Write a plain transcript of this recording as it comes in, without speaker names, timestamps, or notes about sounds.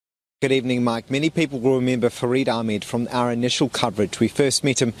Good evening, Mike. Many people will remember Farid Ahmed from our initial coverage. We first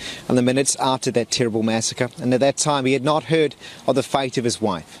met him in the minutes after that terrible massacre, and at that time he had not heard of the fate of his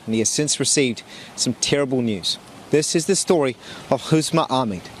wife, and he has since received some terrible news. This is the story of Husne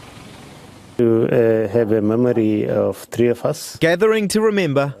Ahmed. To have a memory of three of us. Gathering to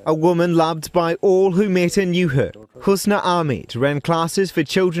remember a woman loved by all who met and knew her. Husne Ahmed ran classes for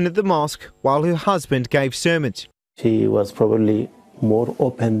children at the mosque while her husband gave sermons. She was probably more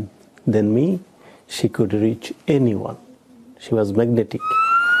open than me. She could reach anyone. She was magnetic.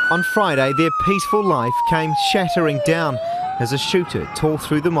 On Friday, their peaceful life came shattering down as a shooter tore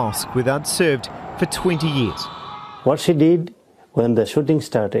through the mosque where they'd served for 20 years. What she did when the shooting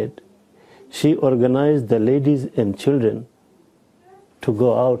started, she organized the ladies and children to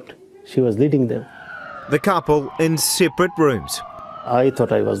go out. She was leading them. The couple in separate rooms. I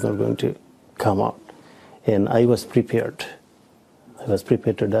thought I was not going to come out, and I was prepared. I was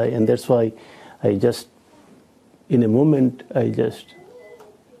prepared to die, and that's why I just, in a moment, I just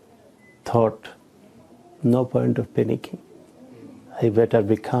thought, no point of panicking. I better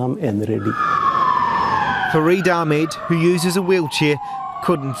be calm and ready. Farid Ahmed, who uses a wheelchair,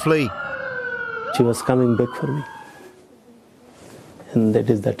 couldn't flee. She was coming back for me, and that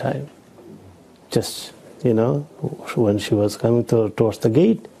is the time. Just, when she was coming towards the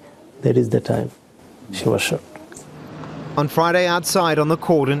gate, that is the time she was shot. On Friday outside on the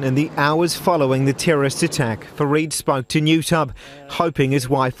cordon in the hours following the terrorist attack, Farid spoke to Newtub, hoping his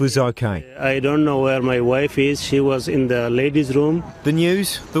wife was okay. I don't know where my wife is. She was in the ladies' room. The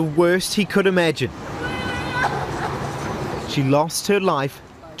news, the worst he could imagine. She lost her life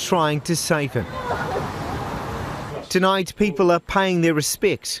trying to save him. Tonight, people are paying their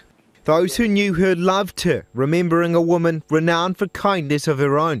respects. Those who knew her loved her, remembering a woman renowned for kindness of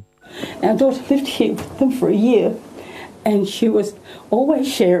her own. Our daughter lived here with them for a year, and she was always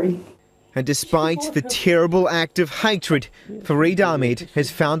sharing. And despite the terrible act of hatred, Farid Ahmed has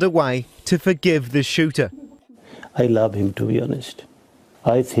found a way to forgive the shooter. I love him, to be honest.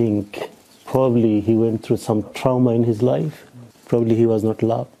 I think probably he went through some trauma in his life. Probably he was not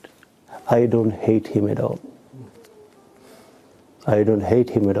loved. I don't hate him at all. I don't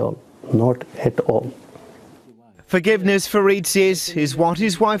hate him at all. Not at all. Forgiveness, Farid says, is what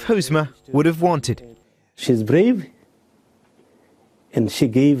his wife Husne would have wanted. She's brave, and she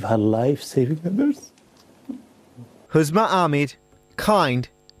gave her life saving others. Husne Ahmed, kind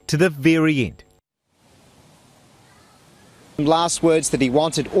to the very end. Last words that he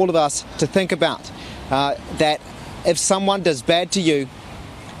wanted all of us to think about, that if someone does bad to you,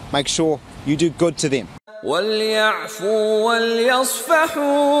 make sure you do good to them. وَلْيَعْفُوا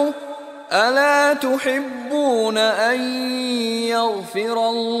وَلْيَصْفَحُوا أَلَا تُحِبُّونَ أَن يَغْفِرَ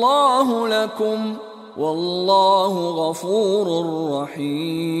اللَّهُ لَكُمْ وَاللَّهُ غَفُورٌ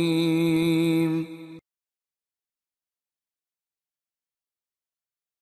رَحِيمٌ